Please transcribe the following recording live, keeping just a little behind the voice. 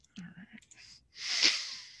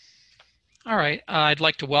All right, I'd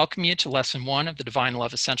like to welcome you to Lesson 1 of the Divine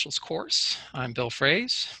Love Essentials course. I'm Bill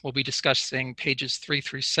Fraze. We'll be discussing pages 3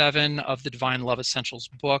 through 7 of the Divine Love Essentials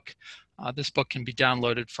book. This book can be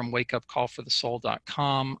downloaded from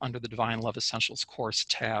wakeupcallforthesoul.com under the Divine Love Essentials course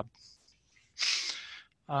tab.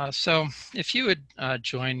 So if you would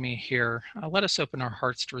join me here, let us open our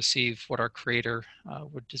hearts to receive what our Creator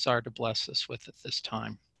would desire to bless us with at this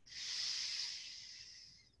time.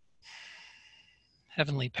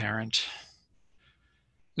 Heavenly Parent,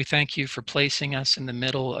 we thank you for placing us in the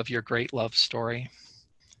middle of your great love story.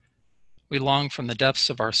 We long from the depths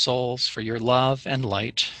of our souls for your love and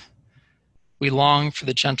light. We long for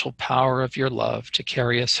the gentle power of your love to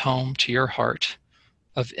carry us home to your heart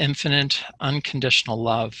of infinite, unconditional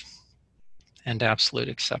love and absolute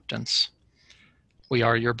acceptance. We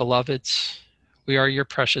are your beloveds. We are your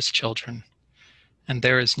precious children, and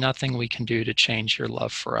there is nothing we can do to change your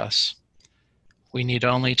love for us. We need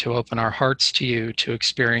only to open our hearts to you to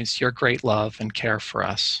experience your great love and care for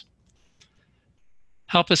us.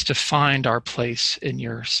 Help us to find our place in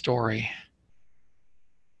your story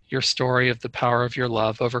of the power of your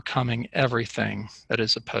love overcoming everything that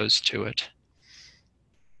is opposed to it.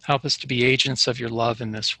 Help us to be agents of your love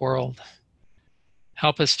in this world.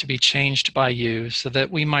 Help us to be changed by you so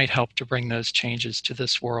that we might help to bring those changes to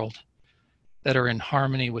this world that are in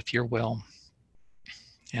harmony with your will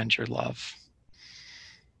and your love.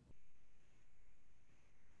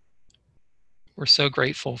 We're so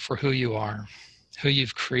grateful for who you are, who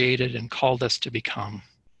you've created and called us to become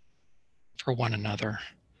for one another.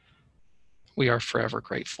 We are forever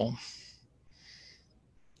grateful.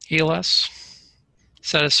 Heal us,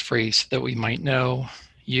 set us free so that we might know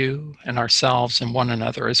you and ourselves and one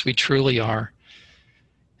another as we truly are,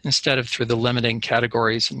 instead of through the limiting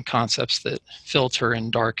categories and concepts that filter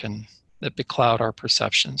and darken, that becloud our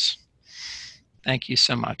perceptions. Thank you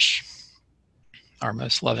so much, our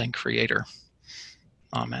most loving Creator.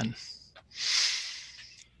 Amen.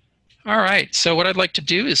 All right, so what I'd like to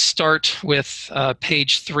do is start with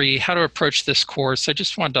page 3, how to approach this course. I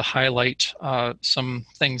just wanted to highlight some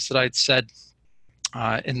things that I'd said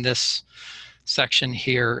in this section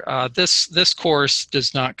here. This course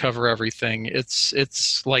does not cover everything.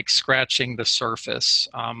 It's like scratching the surface.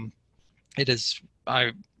 It is,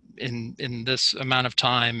 in this amount of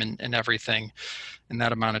time and everything, in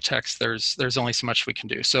that amount of text, there's only so much we can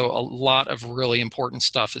do. So a lot of really important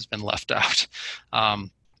stuff has been left out.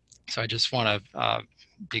 So I just want to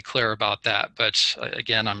be clear about that. But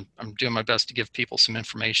again, I'm doing my best to give people some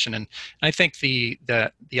information, and I think the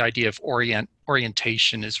idea of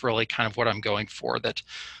orientation is really kind of what I'm going for. That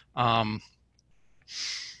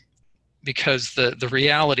because the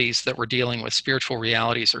realities that we're dealing with, spiritual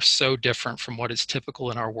realities, are so different from what is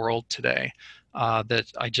typical in our world today. That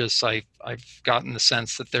I've gotten the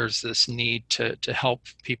sense that there's this need to help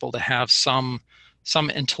people to have some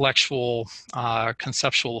intellectual,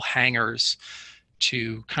 conceptual hangers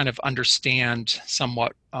to kind of understand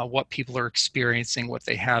somewhat what people are experiencing, what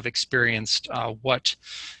they have experienced, how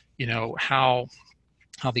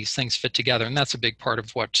these things fit together. And that's a big part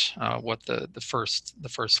of what the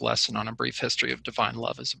first lesson on A Brief History of Divine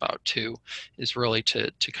Love is about too, is really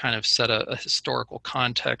to kind of set a historical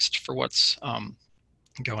context for what's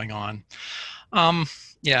going on.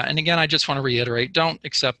 Yeah, and again, I just want to reiterate, don't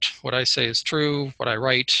accept what I say is true, what I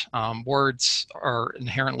write. Words are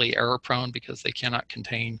inherently error prone because they cannot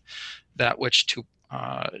contain that which to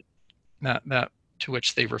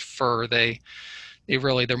which they refer.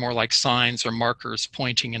 They're more like signs or markers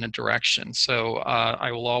pointing in a direction. So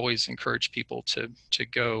I will always encourage people to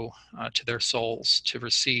go to their souls to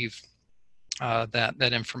receive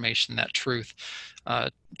that information, that truth.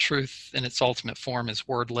 Truth in its ultimate form is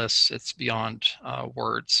wordless. It's beyond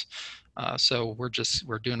words. So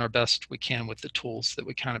we're doing our best we can with the tools that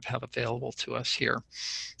we kind of have available to us here.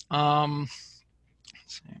 Let's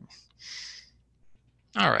see.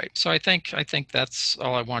 All right, so I think that's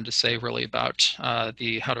all I wanted to say really about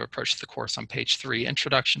the how to approach the course on page 3.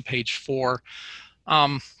 Introduction, page 4.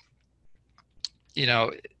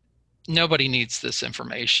 Nobody needs this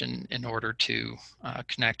information in order to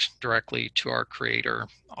connect directly to our Creator.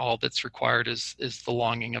 All that's required is the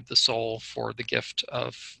longing of the soul for the gift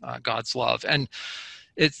of God's love. And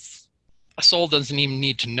a soul doesn't even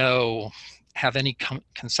need to have any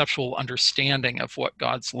conceptual understanding of what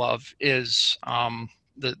God's love is.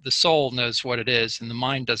 The soul knows what it is, and the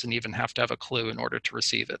mind doesn't even have to have a clue in order to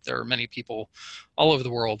receive it. There are many people all over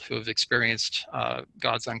the world who have experienced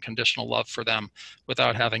God's unconditional love for them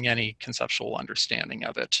without having any conceptual understanding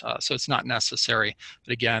of it. So it's not necessary.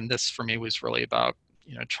 But again, this for me was really about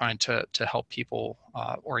trying to help people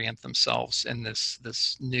orient themselves in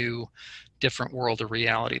this new, different world of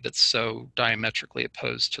reality that's so diametrically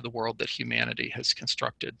opposed to the world that humanity has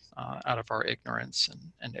constructed out of our ignorance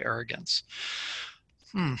and arrogance.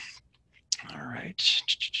 All right.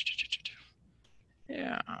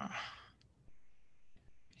 Yeah.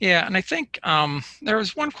 Yeah, and I think there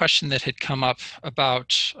was one question that had come up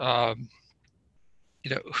about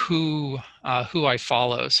who I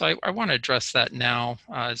follow. So I want to address that now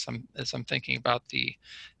as I'm thinking about the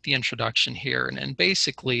introduction here. And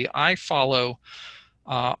basically, I follow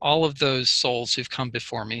all of those souls who've come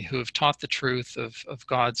before me, who have taught the truth of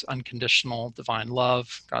God's unconditional divine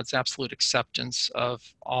love, God's absolute acceptance of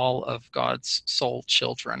all of God's soul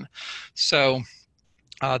children. So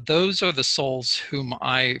those are the souls whom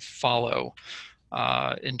I follow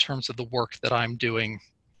in terms of the work that I'm doing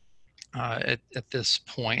at this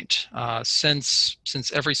point. Since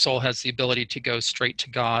every soul has the ability to go straight to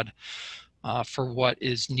God for what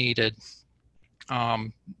is needed,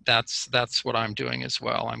 that's what I'm doing as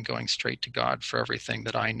well. I'm going straight to God for everything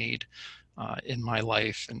that I need in my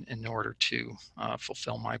life in order to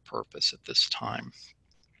fulfill my purpose at this time.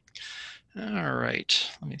 All right,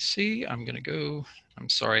 let me see. I'm going to go. I'm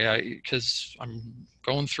sorry, because I'm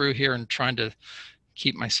going through here and trying to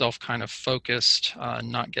keep myself kind of focused,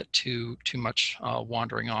 not get too much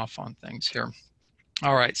wandering off on things here.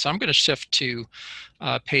 All right, so I'm going to shift to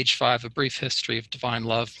page 5, A Brief History of Divine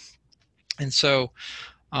Love. And so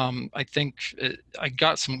I think I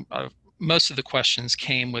got some, most of the questions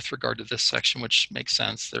came with regard to this section, which makes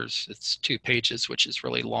sense. It's 2 pages, which is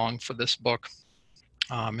really long for this book.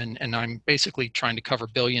 And I'm basically trying to cover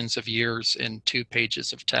billions of years in 2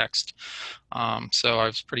 pages of text. So I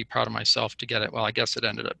was pretty proud of myself to get it. Well, I guess it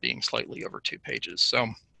ended up being slightly over 2 pages. So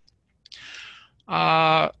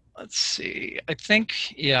let's see. I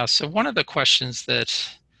think, yeah, so one of the questions that,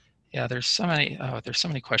 yeah, there's so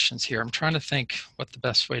many questions here. I'm trying to think what the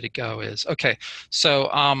best way to go is. Okay, so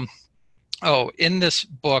in this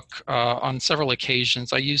book, on several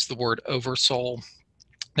occasions, I used the word oversoul.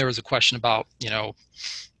 There was a question about,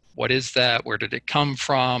 what is that? Where did it come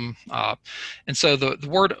from? And so the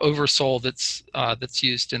word oversoul that's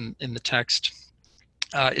used in the text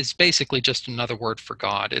is basically just another word for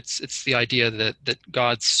God. It's the idea that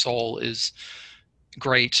God's soul is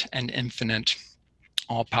great and infinite,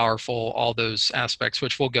 all powerful, all those aspects,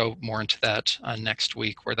 which we'll go more into that next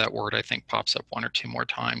week, where that word I think pops up 1 or 2 more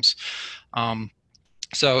times.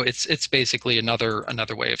 So it's basically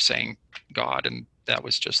another way of saying God, and that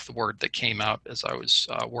was just the word that came out as I was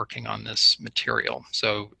working on this material.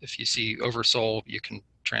 So if you see oversoul, you can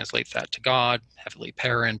translate that to God, heavenly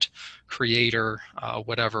parent, creator,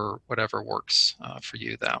 whatever works for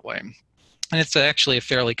you that way. And it's actually a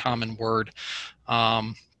fairly common word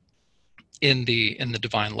in the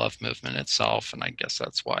divine love movement itself, and I guess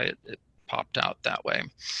that's why it popped out that way.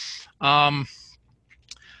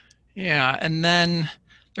 Yeah, and then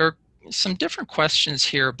there are some different questions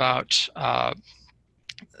here about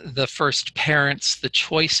the first parents, the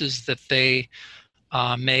choices that they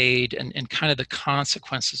made, and kind of the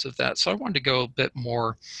consequences of that. So I wanted to go a bit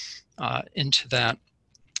more into that.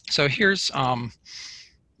 So here's,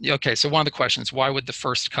 okay, so one of the questions, why would the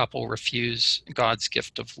first couple refuse God's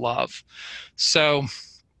gift of love? So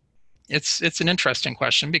it's an interesting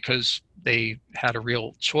question because they had a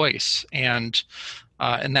real choice, and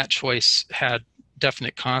that choice had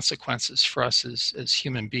definite consequences for us as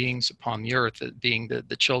human beings upon the earth, being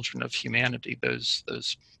the children of humanity,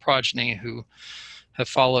 those progeny who have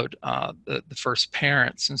followed the first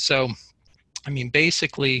parents. And so, I mean,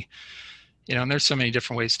 basically, and there's so many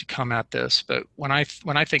different ways to come at this, but when I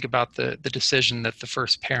think about the decision that the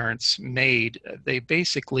first parents made, they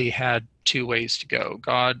basically had 2 ways to go.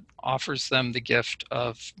 God offers them the gift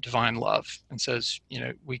of divine love and says,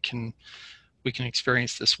 we can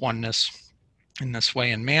experience this oneness in this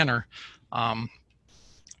way and manner,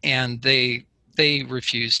 and they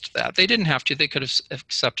refused that. They didn't have to. They could have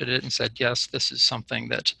accepted it and said, yes, this is something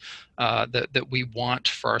that that we want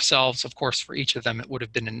for ourselves. Of course, for each of them, it would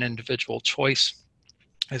have been an individual choice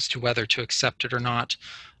as to whether to accept it or not.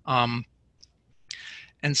 And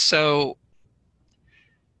so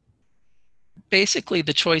basically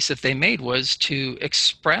the choice that they made was to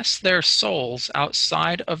express their souls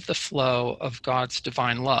outside of the flow of God's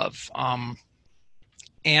divine love.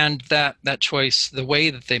 And that choice, the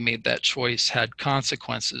way that they made that choice, had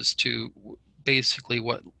consequences to basically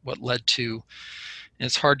what led to, and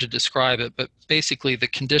it's hard to describe it, but basically the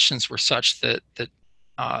conditions were such that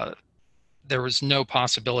there was no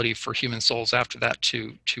possibility for human souls after that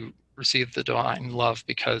to receive the divine love,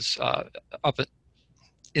 because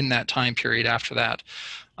in that time period after that,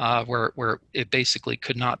 where it basically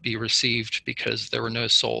could not be received because there were no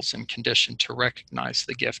souls in condition to recognize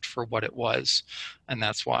the gift for what it was. And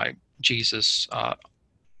that's why Jesus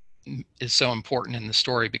is so important in the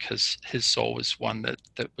story, because his soul was one that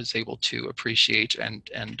was able to appreciate and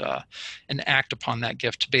act upon that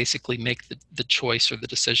gift, to basically make the choice or the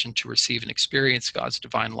decision to receive and experience God's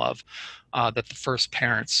divine love that the first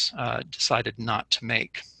parents decided not to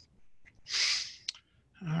make.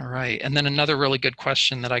 All right, and then another really good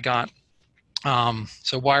question that I got.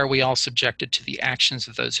 So why are we all subjected to the actions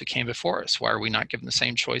of those who came before us? Why are we not given the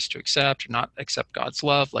same choice to accept or not accept God's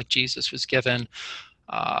love like Jesus was given?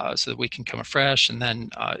 So that we can come afresh. And then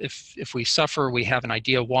if we suffer, we have an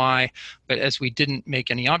idea why. But as we didn't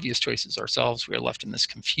make any obvious choices ourselves, we are left in this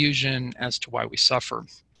confusion as to why we suffer.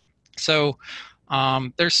 So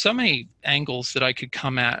there's so many angles that I could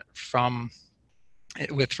come at from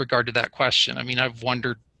with regard to that question. I mean, I've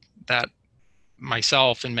wondered that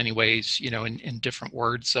myself in many ways, in different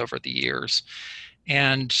words over the years.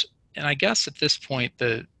 And I guess at this point,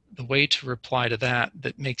 the way to reply to that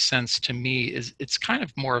makes sense to me is it's kind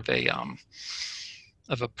of more of a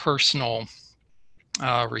personal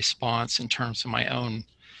response in terms of my own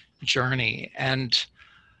journey. And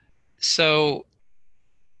so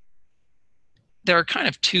there are kind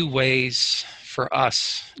of two basic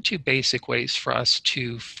ways for us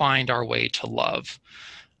to find our way to love.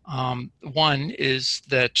 One is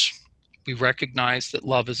that we recognize that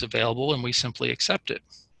love is available and we simply accept it.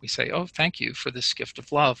 We say, oh, thank you for this gift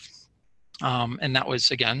of love. And that was,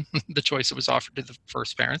 again, the choice that was offered to the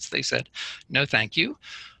first parents. They said, no, thank you.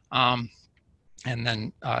 And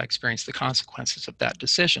then experience the consequences of that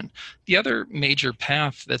decision. The other major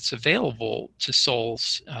path that's available to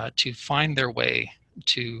souls to find their way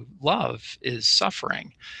to love is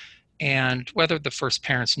suffering. And whether the first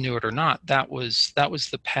parents knew it or not, that was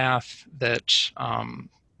the path that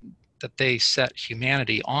that they set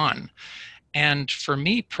humanity on. And for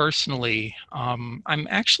me personally, I'm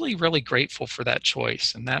actually really grateful for that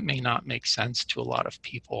choice. And that may not make sense to a lot of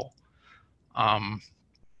people. I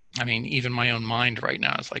mean, even my own mind right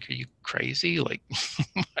now is like, are you crazy? Like,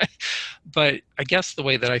 but I guess the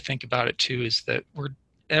way that I think about it too is that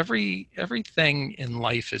everything in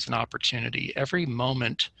life is an opportunity. Every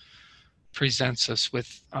moment presents us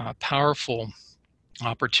with powerful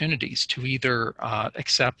opportunities to either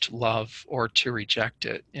accept love or to reject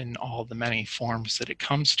it in all the many forms that it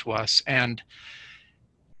comes to us. And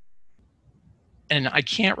I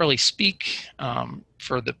can't really speak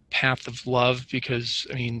for the path of love, because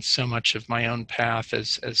I mean, so much of my own path,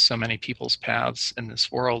 as so many people's paths in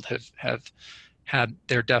this world, have had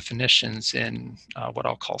their definitions in what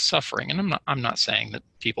I'll call suffering. And I'm not saying that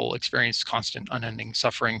people experience constant, unending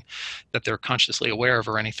suffering that they're consciously aware of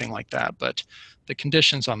or anything like that, but the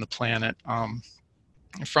conditions on the planet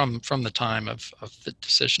from the time of the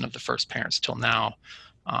decision of the first parents till now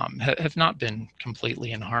have not been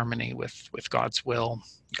completely in harmony with God's will,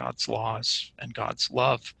 God's laws, and God's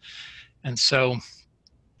love. And so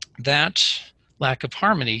that lack of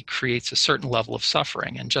harmony creates a certain level of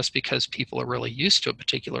suffering. And just because people are really used to a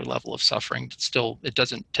particular level of suffering, it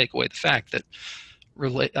doesn't take away the fact that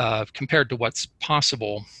compared to what's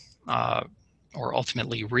possible or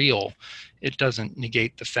ultimately real, it doesn't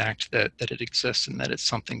negate the fact that it exists and that it's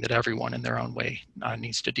something that everyone in their own way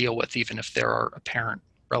needs to deal with, even if there are apparent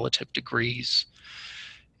relative degrees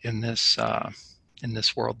in this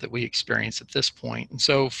world that we experience at this point. And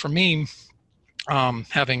so for me,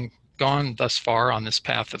 having gone thus far on this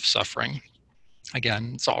path of suffering,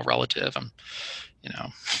 again, it's all relative. I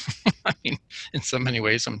mean, in so many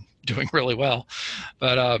ways, I'm doing really well,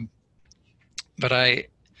 but I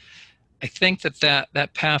think that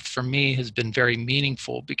path for me has been very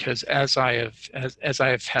meaningful, because as I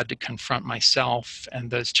have had to confront myself and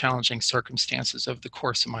those challenging circumstances over the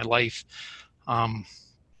course of my life,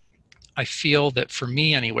 I feel that for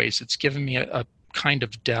me, anyways, it's given me a kind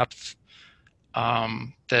of depth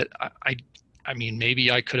that I mean,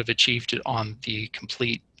 maybe I could have achieved it on the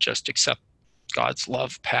complete just accept God's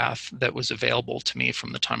love path that was available to me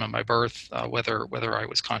from the time of my birth, whether I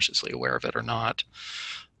was consciously aware of it or not.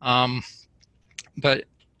 But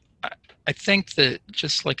I think that,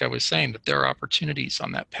 just like I was saying, that there are opportunities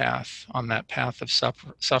on that path of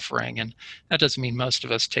suffering, and that doesn't mean most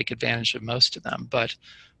of us take advantage of most of them. But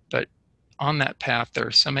on that path, there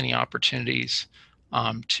are so many opportunities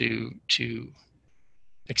to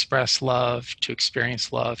express love, to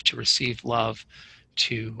experience love, to receive love,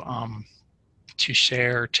 to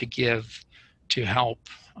share, to give, to help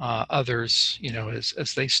others,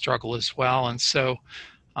 as they struggle as well. And so,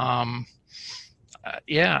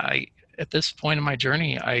 yeah, at this point in my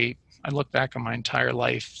journey, I look back on my entire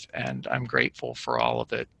life and I'm grateful for all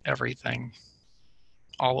of it, everything,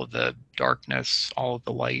 all of the darkness, all of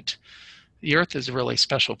the light. The earth is a really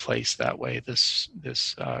special place that way, this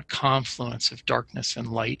confluence of darkness and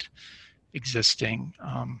light existing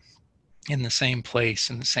in the same place,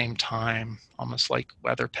 in the same time, almost like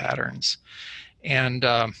weather patterns. And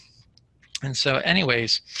so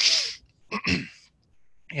anyways,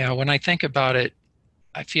 yeah, when I think about it,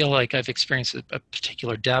 I feel like I've experienced a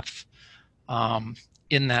particular depth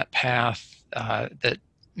in that path that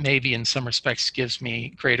maybe in some respects gives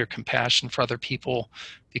me greater compassion for other people.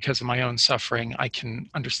 Because of my own suffering, I can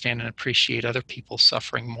understand and appreciate other people's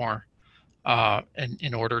suffering more and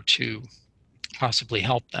in order to possibly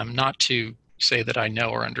help them. Not to say that I know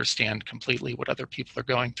or understand completely what other people are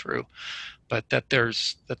going through, but that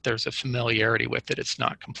there's a familiarity with it. It's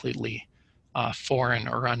not completely foreign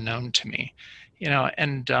or unknown to me, you know.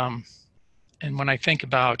 And when I think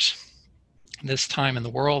about this time in the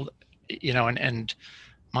world, you know, and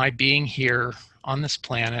my being here on this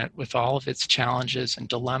planet with all of its challenges and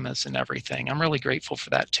dilemmas and everything, I'm really grateful for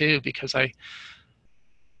that too, because I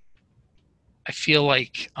feel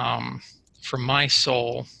like for my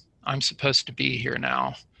soul, I'm supposed to be here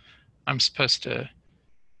now. I'm supposed to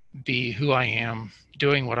be who I am,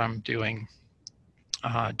 doing what I'm doing,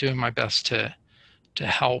 doing my best to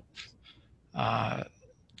help uh,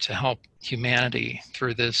 to help humanity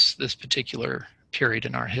through this particular period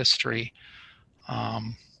in our history,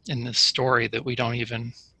 in this story that we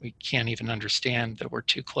can't even understand, that we're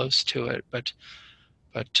too close to it. But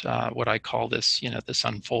what I call this, you know, this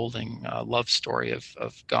unfolding love story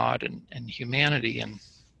of God and humanity, and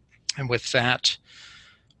with that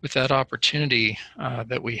opportunity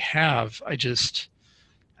that we have, I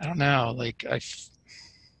don't know, like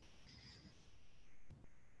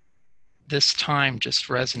this time just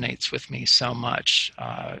resonates with me so much.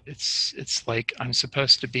 It's like I'm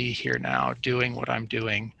supposed to be here now, doing what I'm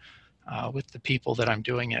doing with the people that I'm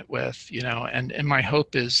doing it with, you know. And my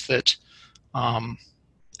hope is that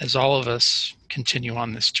as all of us continue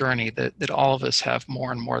on this journey, that all of us have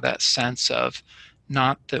more and more that sense of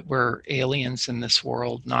not that we're aliens in this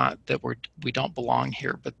world, not that we don't belong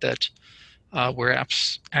here, but that we're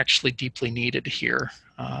actually deeply needed here,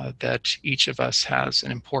 that each of us has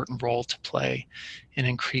an important role to play in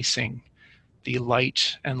increasing the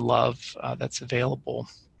light and love that's available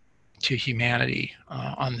to humanity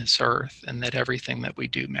on this earth, and that everything that we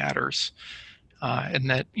do matters, and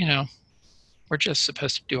that, you know, we're just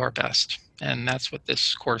supposed to do our best. And that's what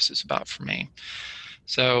this course is about for me.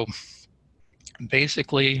 So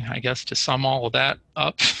basically, I guess to sum all of that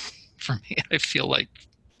up, for me, I feel like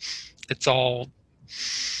it's all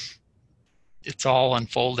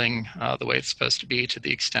unfolding the way it's supposed to be, to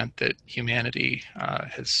the extent that humanity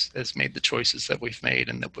has made the choices that we've made,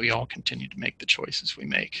 and that we all continue to make the choices we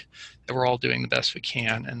make, that we're all doing the best we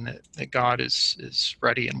can, and that God is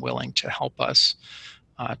ready and willing to help us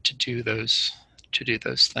to do those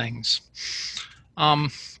things.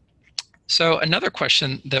 So another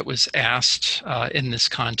question that was asked in this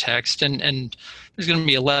context, and there's going to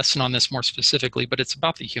be a lesson on this more specifically, but it's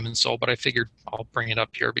about the human soul. But I figured I'll bring it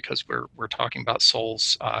up here because we're talking about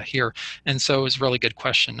souls here, and so it was a really good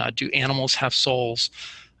question. Do animals have souls?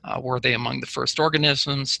 Were they among the first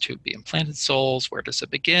organisms to be implanted souls? Where does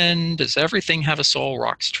it begin? Does everything have a soul?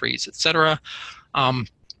 Rocks, trees, etc.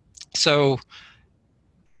 So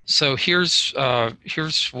here's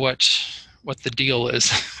what the deal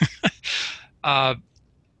is.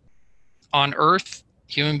 On Earth,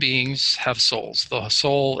 human beings have souls. The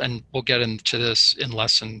soul, and we'll get into this in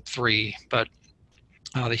lesson 3, but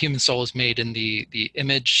the human soul is made in the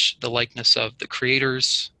image, the likeness of the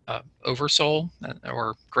Creator's oversoul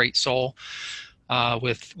or great soul,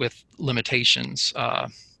 with limitations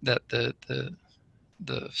that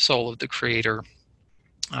the soul of the Creator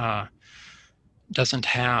doesn't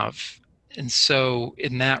have. And so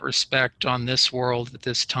in that respect, on this world at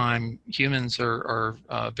this time, humans are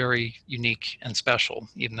very unique and special,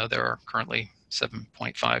 even though there are currently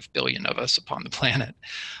 7.5 billion of us upon the planet.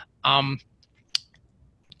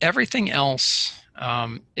 Everything else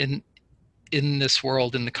in this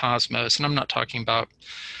world, in the cosmos, and I'm not talking about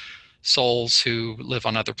souls who live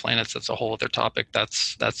on other planets, that's a whole other topic.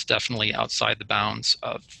 That's definitely outside the bounds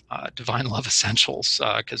of Divine Love Essentials,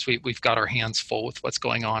 because we've got our hands full with what's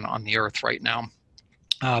going on the earth right now.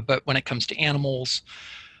 But when it comes to animals,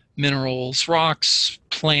 minerals, rocks,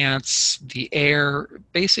 plants, the air,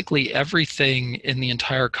 basically everything in the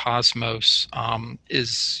entire cosmos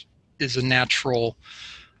is a natural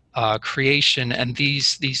creation, and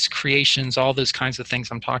these creations, all those kinds of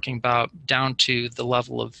things I'm talking about, down to the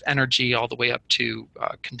level of energy, all the way up to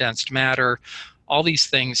condensed matter, all these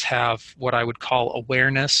things have what I would call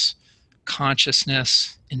awareness,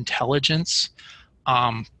 consciousness, intelligence,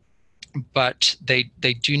 um, but they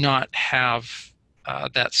do not have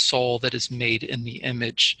that soul that is made in the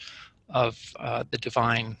image of the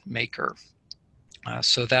divine maker.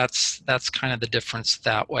 So that's kind of the difference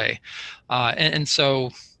that way, and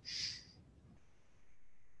so.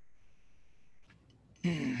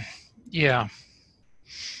 Yeah,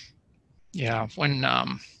 yeah. When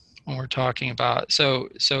we're talking about,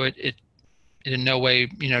 it in no way,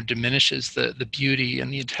 diminishes the beauty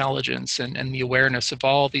and the intelligence and the awareness of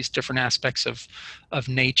all these different aspects of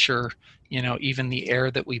nature. Even the air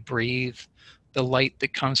that we breathe, the light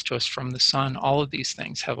that comes to us from the sun. All of these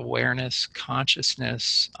things have awareness,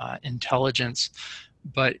 consciousness, intelligence,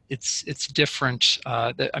 but it's different.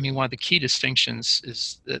 I mean, one of the key distinctions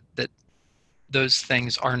is that those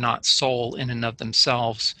things are not soul in and of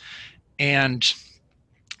themselves, and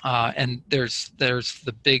there's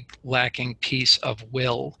the big lacking piece of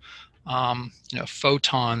will.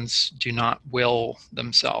 Photons do not will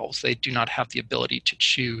themselves. They do not have the ability to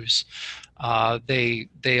choose. They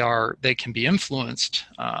can be influenced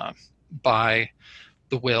by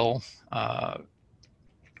the will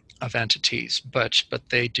of entities, but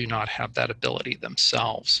they do not have that ability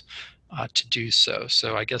themselves to do so.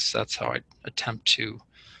 So I guess that's how I attempt to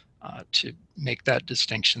make that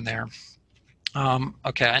distinction there.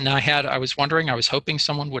 Okay, and I was hoping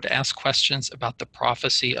someone would ask questions about the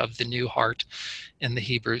prophecy of the new heart in the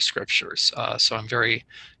Hebrew scriptures. So I'm very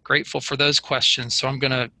grateful for those questions. So I'm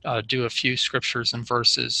going to do a few scriptures and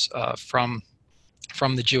verses from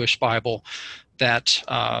the Jewish Bible that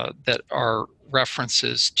are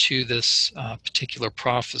references to this particular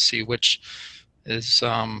prophecy, which is,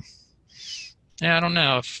 yeah, I don't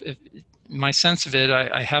know if my sense of it,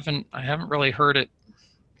 I haven't really heard it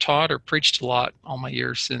taught or preached a lot all my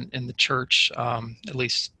years in the church, at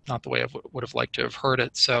least not the way I would have liked to have heard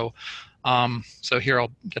it. So, so here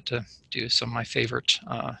I'll get to do some of my favorite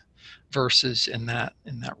verses in that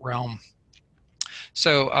realm.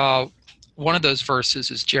 So one of those verses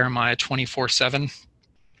is Jeremiah 24:7.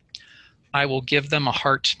 I will give them a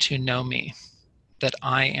heart to know me, that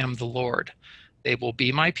I am the Lord. They will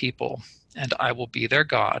be my people, and I will be their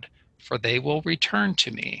God, for they will return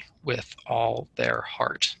to me with all their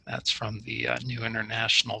heart. That's from the New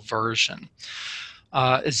International Version.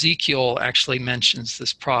 Ezekiel actually mentions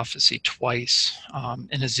this prophecy twice.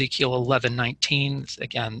 In Ezekiel 11:19,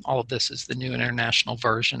 again, all of this is the New International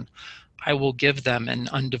Version. I will give them an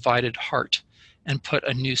undivided heart and put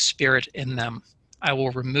a new spirit in them. I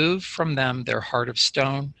will remove from them their heart of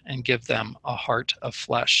stone and give them a heart of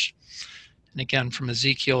flesh. And again, from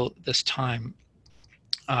Ezekiel, this time,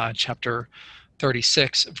 chapter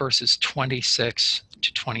 36, verses 26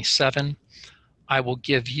 to 27. I will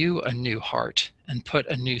give you a new heart and put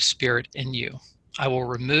a new spirit in you. I will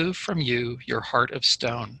remove from you your heart of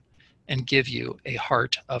stone and give you a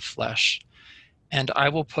heart of flesh. And I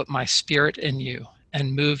will put my spirit in you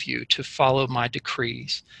and move you to follow my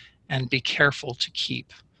decrees and be careful to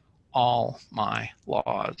keep all my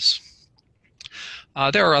laws.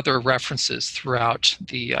 There are other references throughout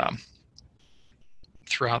the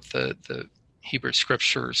Hebrew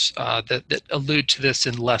scriptures that allude to this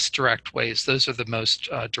in less direct ways. Those are the most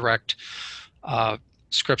direct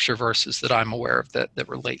scripture verses that I'm aware of that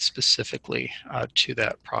relate specifically to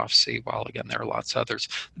that prophecy, while again there are lots of others.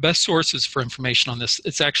 The best sources for information on this,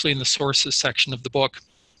 it's actually in the sources section of the book.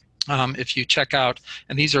 If you check out,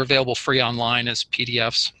 and these are available free online as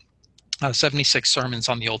PDFs, 76 sermons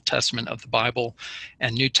on the Old Testament of the Bible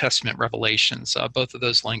and New Testament revelations. Both of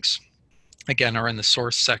those links, again, are in the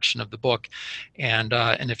source section of the book. And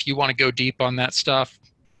if you want to go deep on that stuff,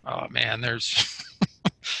 oh man, there's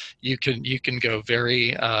you can go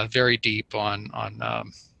very very deep on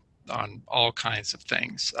all kinds of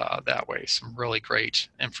things that way. Some really great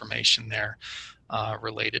information there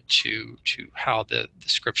related to how the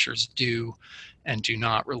scriptures do and do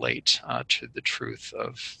not relate to the truth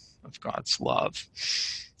of God's love.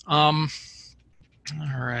 All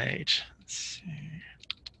right, let's see.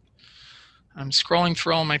 I'm scrolling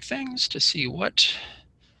through all my things to see what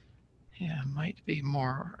might be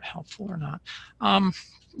more helpful or not.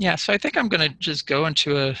 Yeah, so I think I'm going to just go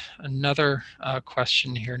into another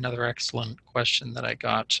question here, another excellent question that I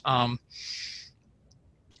got.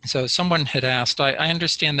 So someone had asked, I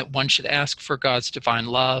understand that one should ask for God's divine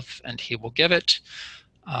love and he will give it.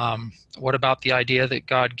 What about the idea that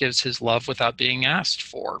God gives his love without being asked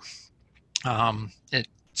for?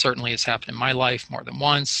 certainly has happened in my life more than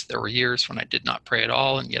once. There were years when I did not pray at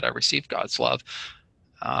all, and yet I received God's love.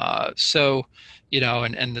 So,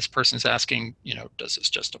 and this person's asking, does this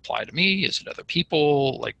just apply to me? Is it other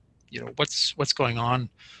people? Like, what's going on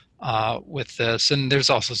with this? And there's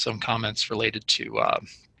also some comments related to,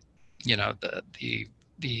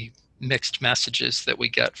 the mixed messages that we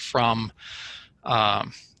get from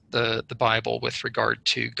um, the Bible with regard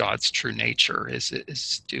to God's true nature.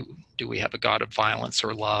 Do we have a God of violence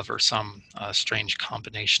or love, or some strange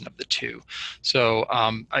combination of the two? So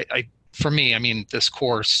for me, I mean, this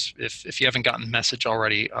course, if you haven't gotten the message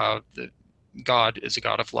already, God is a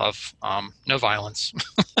God of love, no violence.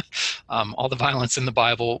 All the violence in the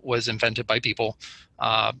Bible was invented by people.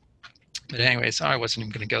 But anyways, I wasn't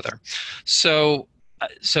even going to go there. So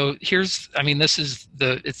here's, I mean,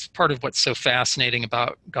 it's part of what's so fascinating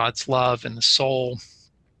about God's love and the soul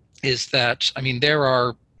is that, I mean, there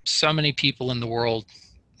are so many people in the world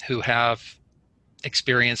who have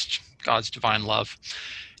experienced God's divine love.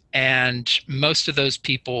 And most of those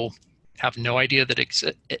people have no idea that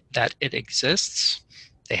it exists.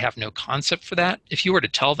 They have no concept for that. If you were to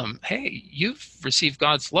tell them, hey, you've received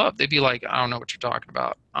God's love, they'd be like, I don't know what you're talking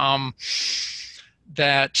about. And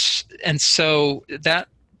so that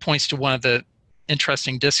points to one of the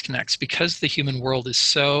interesting disconnects, because the human world is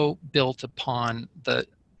so built upon the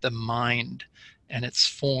mind and its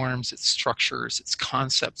forms, its structures, its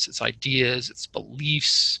concepts, its ideas, its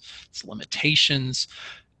beliefs, its limitations.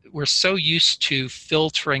 We're so used to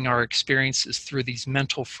filtering our experiences through these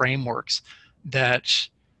mental frameworks that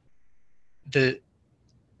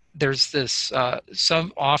there's this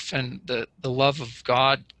some often the love of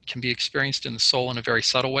God can be experienced in the soul in a very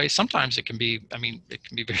subtle way. Sometimes it can be, I mean, it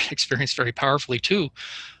can be experienced very powerfully too.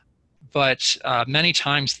 But many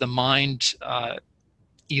times the mind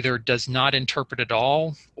either does not interpret at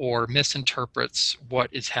all or misinterprets what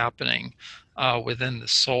is happening within the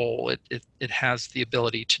soul. It has the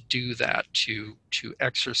ability to do that, to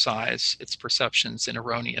exercise its perceptions in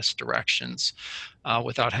erroneous directions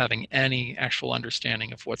without having any actual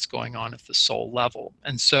understanding of what's going on at the soul level.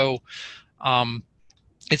 And so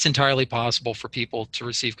it's entirely possible for people to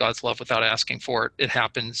receive God's love without asking for it. It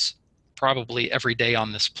happens probably every day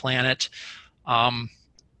on this planet.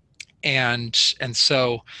 And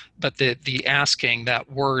so, but the asking,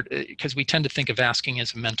 that word, because we tend to think of asking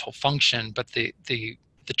as a mental function, but the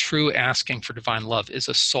true asking for divine love is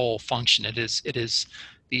a soul function. It is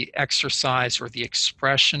the exercise or the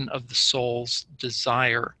expression of the soul's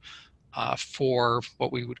desire for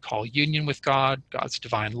what we would call union with God, God's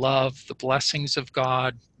divine love, the blessings of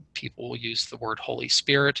God. People will use the word Holy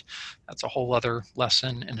Spirit. That's a whole other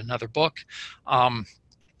lesson in another book.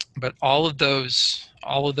 But all of those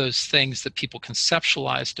things that people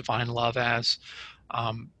conceptualize divine love as,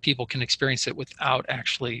 people can experience it without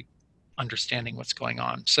actually understanding what's going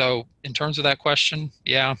on. So in terms of that question,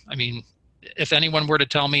 yeah, I mean, if anyone were to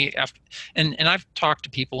tell me after, and I've talked to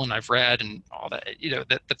people and I've read and all that,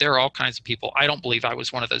 that there are all kinds of people. I don't believe I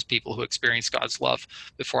was one of those people who experienced God's love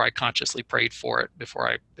before I consciously prayed for it, before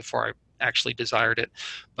I actually desired it.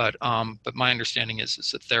 But my understanding is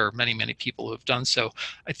that there are many, many people who have done so.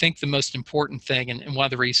 I think the most important thing, and one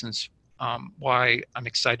of the reasons why I'm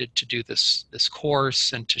excited to do this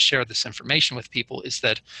course and to share this information with people, is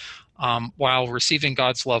that while receiving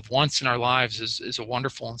God's love once in our lives is a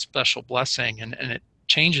wonderful and special blessing, and it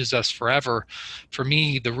changes us forever, for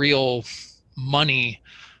me, the real money,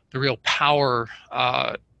 the real power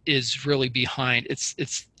is really behind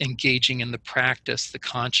it's engaging in the practice, the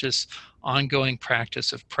conscious, ongoing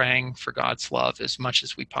practice of praying for God's love as much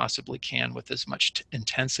as we possibly can, with as much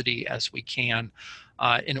intensity as we can,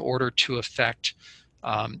 in order to affect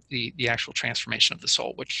the actual transformation of the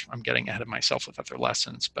soul, which I'm getting ahead of myself with other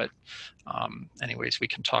lessons. But anyways, we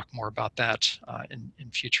can talk more about that in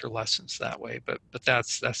future lessons that way. But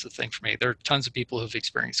that's the thing for me. There are tons of people who've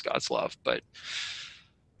experienced God's love, but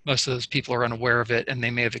most of those people are unaware of it, and they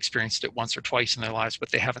may have experienced it once or twice in their lives, but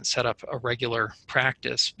they haven't set up a regular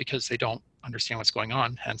practice because they don't understand what's going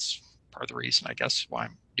on. Hence, part of the reason, I guess, why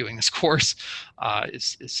I'm doing this course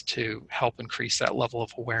is to help increase that level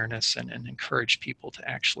of awareness and encourage people to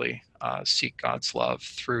actually seek God's love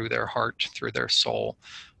through their heart, through their soul,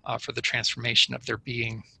 for the transformation of their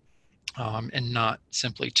being, and not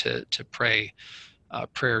simply to pray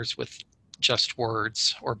prayers with just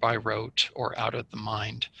words or by rote or out of the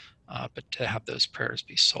mind, but to have those prayers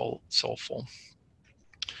be soulful.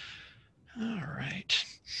 All right.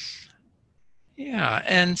 Yeah,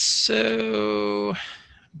 and so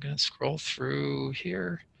I'm going to scroll through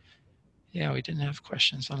here. Yeah, we didn't have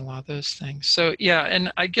questions on a lot of those things. So yeah,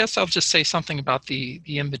 and I guess I'll just say something about the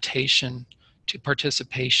invitation to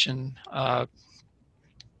participation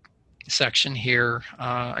section here.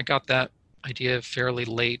 I got that idea fairly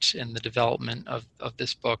late in the development of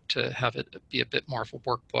this book to have it be a bit more of a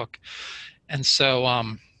workbook. And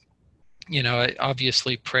so, you know,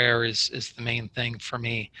 obviously prayer is the main thing for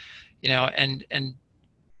me, you know, and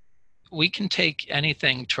we can take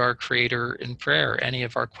anything to our Creator in prayer, any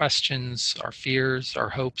of our questions, our fears, our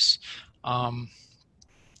hopes.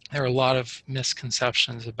 There are a lot of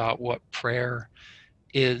misconceptions about what prayer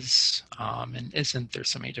is and isn't. There's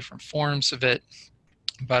so many different forms of it.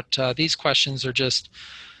 But these questions are just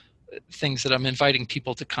things that I'm inviting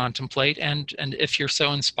people to contemplate, and if you're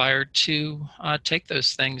so inspired, to take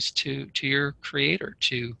those things to your Creator,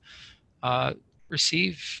 to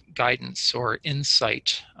receive guidance or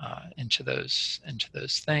insight into those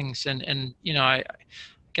things. And you know, I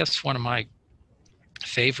guess one of my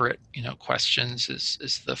favorite, you know, questions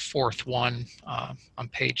is the fourth one on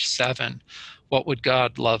page 7. What would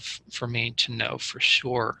God love for me to know for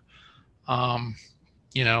sure?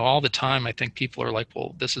 You know, all the time I think people are like,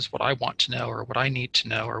 well, this is what I want to know, or what I need to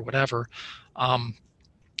know, or whatever.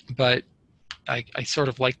 But I sort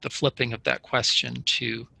of like the flipping of that question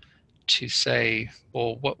to say,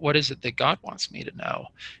 well, what is it that God wants me to know?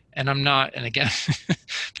 And I'm not, and again,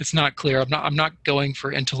 if it's not clear, I'm not going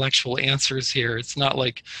for intellectual answers here. It's not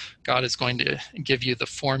like God is going to give you the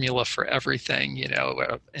formula for everything, you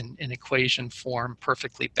know, in equation form,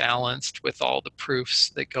 perfectly balanced with all the proofs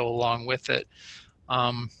that go along with it.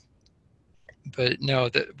 But no,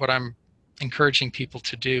 that what I'm encouraging people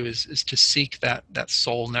to do is to seek that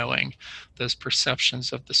soul knowing, those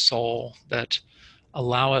perceptions of the soul that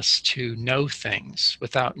allow us to know things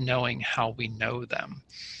without knowing how we know them.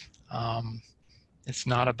 It's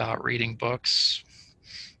not about reading books,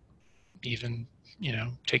 even, you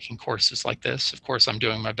know, taking courses like this. Of course, I'm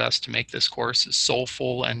doing my best to make this course as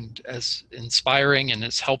soulful and as inspiring and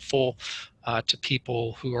as helpful to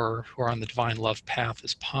people who are on the divine love path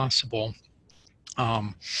as possible.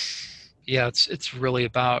 Yeah, it's really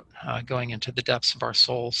about going into the depths of our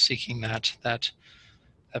souls, seeking that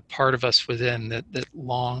part of us within that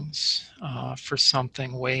longs for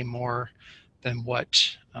something way more than what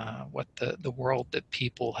the world that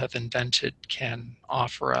people have invented can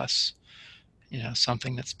offer us. You know,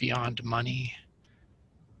 something that's beyond money,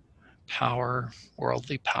 power,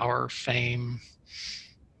 worldly power, fame,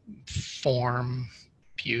 form,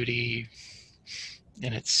 beauty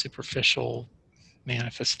in its superficial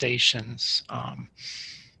manifestations,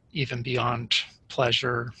 even beyond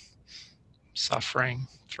pleasure, suffering,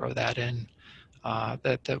 throw that in,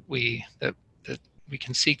 that we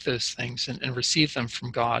can seek those things and receive them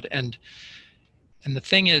from God. And the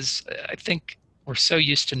thing is, I think we're so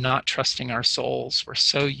used to not trusting our souls. We're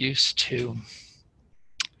so used to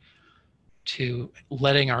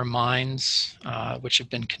letting our minds, which have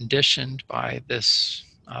been conditioned by this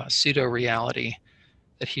pseudo-reality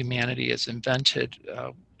that humanity has invented,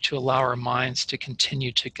 to allow our minds to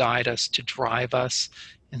continue to guide us, to drive us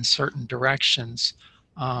in certain directions.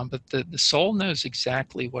 But the soul knows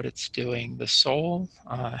exactly what it's doing. The soul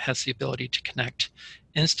has the ability to connect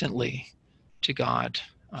instantly to God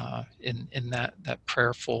in that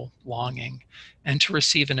prayerful longing, and to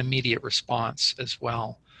receive an immediate response as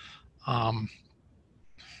well.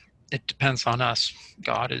 It depends on us.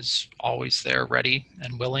 God is always there, ready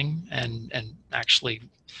and willing, and actually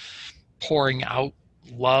pouring out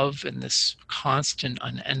love in this constant,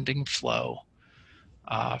 unending flow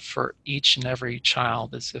for each and every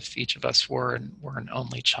child, as if each of us were an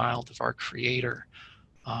only child of our Creator.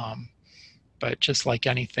 But just like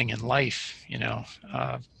anything in life, you know,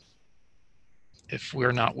 if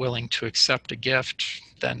we're not willing to accept a gift,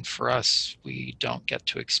 then for us, we don't get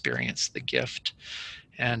to experience the gift.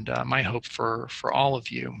 And my hope for all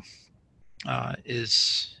of you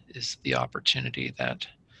is the opportunity, that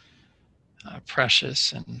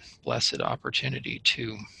precious and blessed opportunity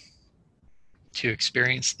to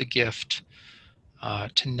experience the gift,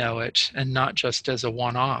 to know it, and not just as a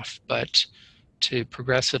one-off, but to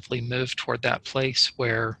progressively move toward that place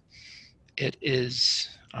where it is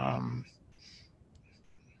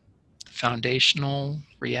foundational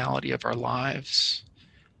reality of our lives,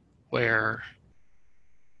 where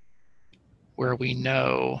we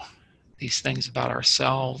know these things about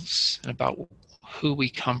ourselves and about who we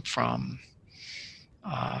come from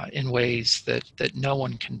in ways that no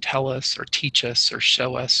one can tell us or teach us or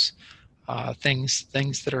show us, things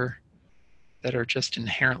that are just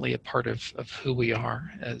inherently a part of who we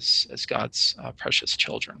are as God's precious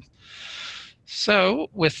children. So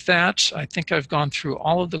with that, I think I've gone through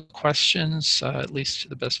all of the questions, at least to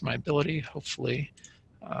the best of my ability, hopefully.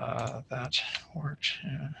 That worked.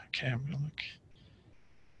 Yeah. Okay, I'm going to look.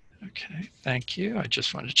 Okay, thank you. I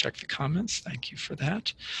just wanted to check the comments. Thank you for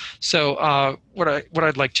that. So what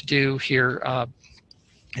I'd like to do here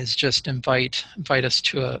is just invite us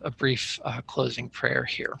to a brief closing prayer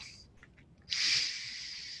here.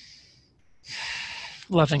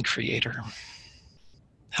 Loving Creator,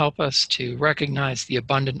 help us to recognize the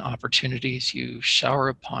abundant opportunities you shower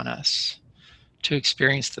upon us to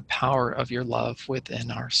experience the power of your love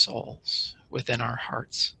within our souls, within our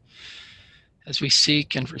hearts. As we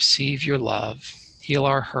seek and receive your love, heal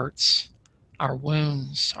our hurts, our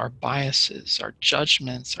wounds, our biases, our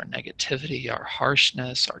judgments, our negativity, our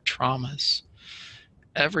harshness, our traumas,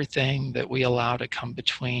 everything that we allow to come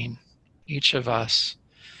between each of us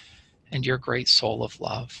and your great soul of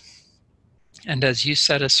love. And as you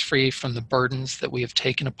set us free from the burdens that we have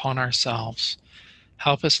taken upon ourselves,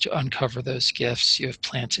 help us to uncover those gifts you have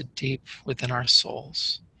planted deep within our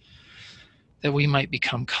souls, that we might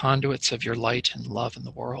become conduits of your light and love in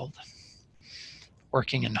the world,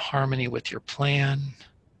 working in harmony with your plan,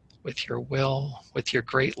 with your will, with your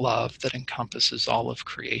great love that encompasses all of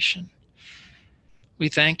creation. We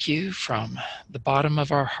thank you from the bottom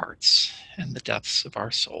of our hearts and the depths of our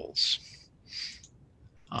souls.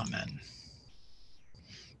 Amen.